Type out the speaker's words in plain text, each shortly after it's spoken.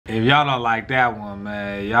If y'all don't like that one,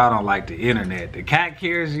 man, y'all don't like the internet. The cat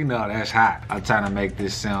cares, you know, that's hot. I'm trying to make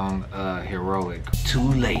this sound heroic. 2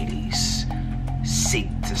 ladies seek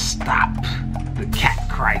to stop the cat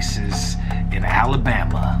crisis in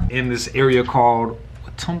Alabama. In this area called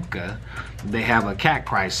Wetumpka, they have a cat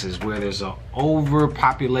crisis where there's an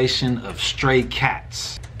overpopulation of stray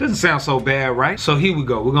cats. Doesn't sound so bad, right? So here we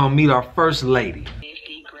go. We're gonna meet our first lady.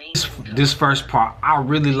 This first part, I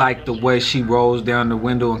really like the way she rolls down the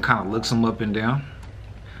window and kind of looks them up and down.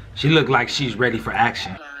 She looked like she's ready for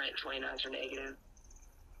action. Alright, 29s are negative.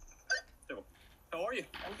 How are you?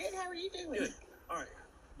 I'm good. How are you doing? Good. Alright.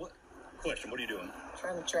 What are you doing?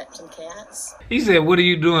 Trying to trap some cats. He said, what are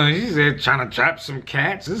you doing? She said, trying to trap some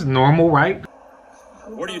cats. This is normal, right?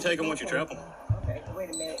 Where do you take them once you trap them? Okay, wait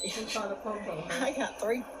a minute. I got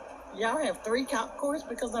 3. Y'all have 3 cop cars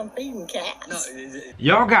because I'm feeding cats. No.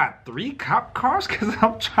 Y'all got 3 cop cars because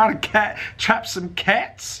I'm trying to trap some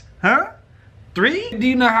cats? Huh? 3? Do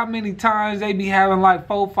you know how many times they be having like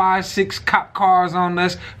 4, 5, 6 cop cars on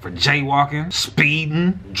us for jaywalking,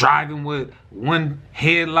 speeding, driving with 1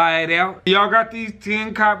 headlight out? Y'all got these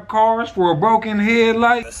 10 cop cars for a broken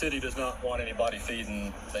headlight? The city does not want anybody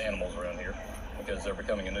feeding the animals around here because they're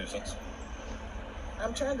becoming a nuisance.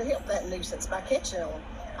 I'm trying to help that nuisance by catching them.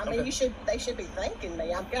 I mean, Okay. they should be thanking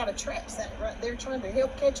me. I've got a trap set right there trying to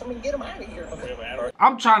help catch them and get them out of here. Okay. All right.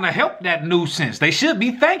 I'm trying to help that nuisance. They should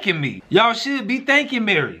be thanking me. Y'all should be thanking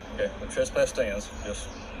Mary. Okay. The trespass stands. Just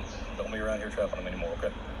don't be around here trapping them anymore.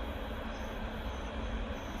 Okay.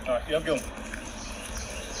 All right. You have a good one.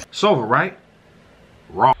 It's over, right?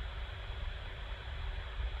 Wrong.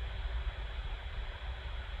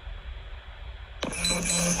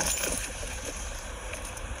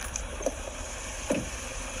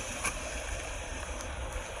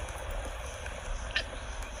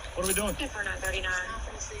 What are we doing? For 939.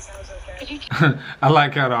 Could you I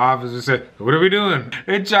like how the officer said, what are we doing?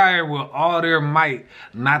 They're trying with all their might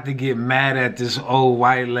not to get mad at this old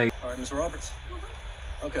white lady. All right, Mr. Roberts.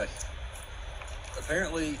 Okay.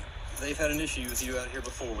 Apparently, they've had an issue with you out here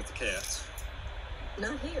before with the cats.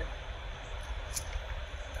 Not here.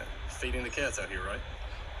 Feeding the cats out here, right?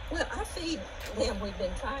 Well, I feed them. We've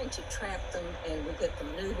been trying to trap them, and we get them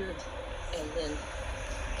neutered, and then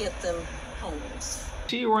get them homes.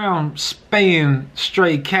 She around spaying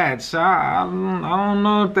stray cats. I don't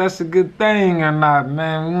know if that's a good thing or not,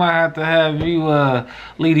 man. We might have to have you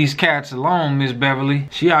leave these cats alone, Miss Beverly.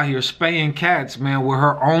 She out here spaying cats, man, with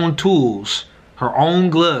her own tools, her own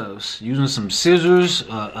gloves, using some scissors,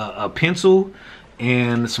 a pencil,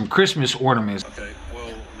 and some Christmas ornaments. Okay.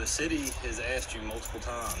 Well, the city has asked you multiple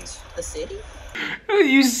times. The city?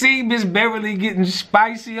 You see Miss Beverly getting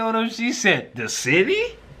spicy on them? She said, the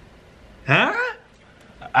city? Huh?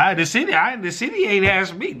 The city ain't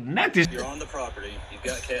asked me nothing. You're on the property. You've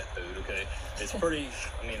got cat food. Okay. It's pretty.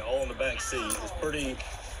 I mean, all in the back seat.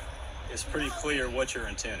 It's pretty clear what your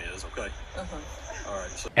intent is. Okay. All right.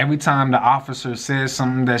 So Every time the officer says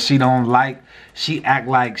something that she don't like, she act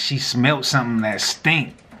like she smelled something that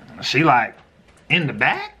stink. She like, in the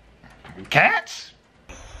back? Cats?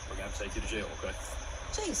 we're gonna have to take you to jail. Okay.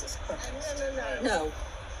 Jesus Christ. No. No.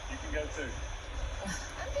 You can go too.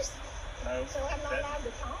 I'm just, No. so I'm not allowed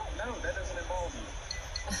to talk. No, that doesn't involve you.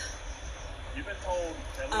 You've been told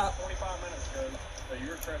at least 45 minutes ago that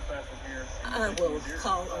you're trespassing here. I will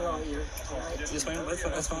call a lawyer tonight. Yes, ma'am.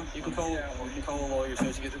 That's fine. You can call a lawyer as soon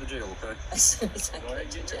as you get to the jail. Okay. As soon as I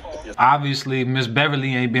get to jail. Obviously, Miss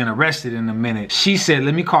Beverly ain't been arrested in a minute. She said,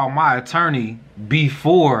 let me call my attorney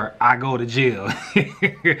before I go to jail.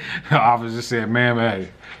 The officer said, ma'am, hey,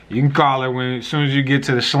 you can call her as soon as you get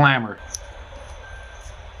to the slammer.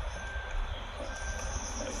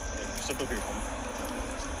 Step up here for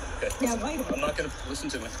me. Okay. Now, wait a minute. I'm not gonna listen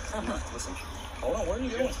to me. I'm not listen. Hold on. Where are you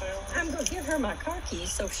going? I'm going to give her my car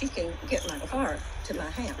keys so she can get my car to my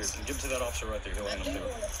Here, house. give it to that officer right there. He'll hand them to her.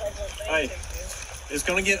 Hey, it's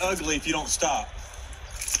gonna get ugly if you don't stop.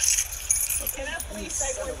 Can I please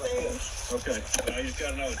say one thing? Okay. Now you just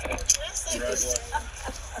got another car. Congratulations.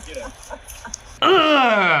 Get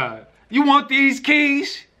out. You want these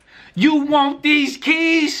keys? You want these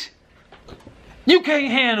keys? You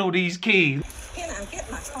can't handle these keys. Can I get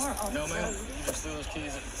my car off No, the ma'am. road? You just threw those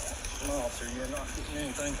keys at my officer. You are not getting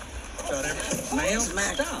anything. Tried everything. Ma'am,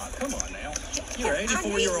 stop. Come on now. You're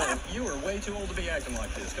 84-year-old. You are way too old to be acting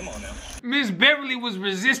like this. Come on now. Miss Beverly was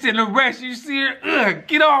resisting arrest. You see her?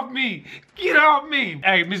 Get off me. Get off me.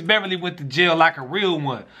 Hey, Miss Beverly went to jail like a real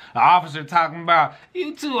one. The officer talking about,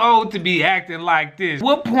 you too old to be acting like this.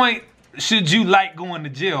 What point should you like going to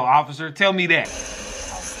jail, officer? Tell me that.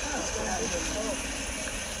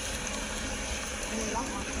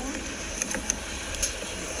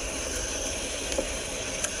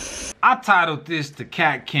 I titled this the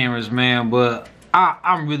Cat Karens, man, but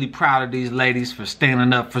I'm really proud of these ladies for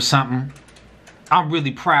standing up for something. I'm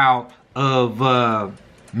really proud of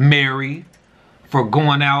Mary for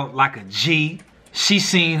going out like a G. She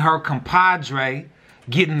seen her compadre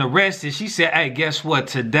getting arrested. She said, hey, guess what?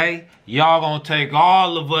 Today, y'all gonna take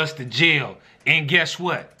all of us to jail. And guess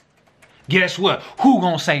what? Guess what? Who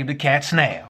gonna save the cats now?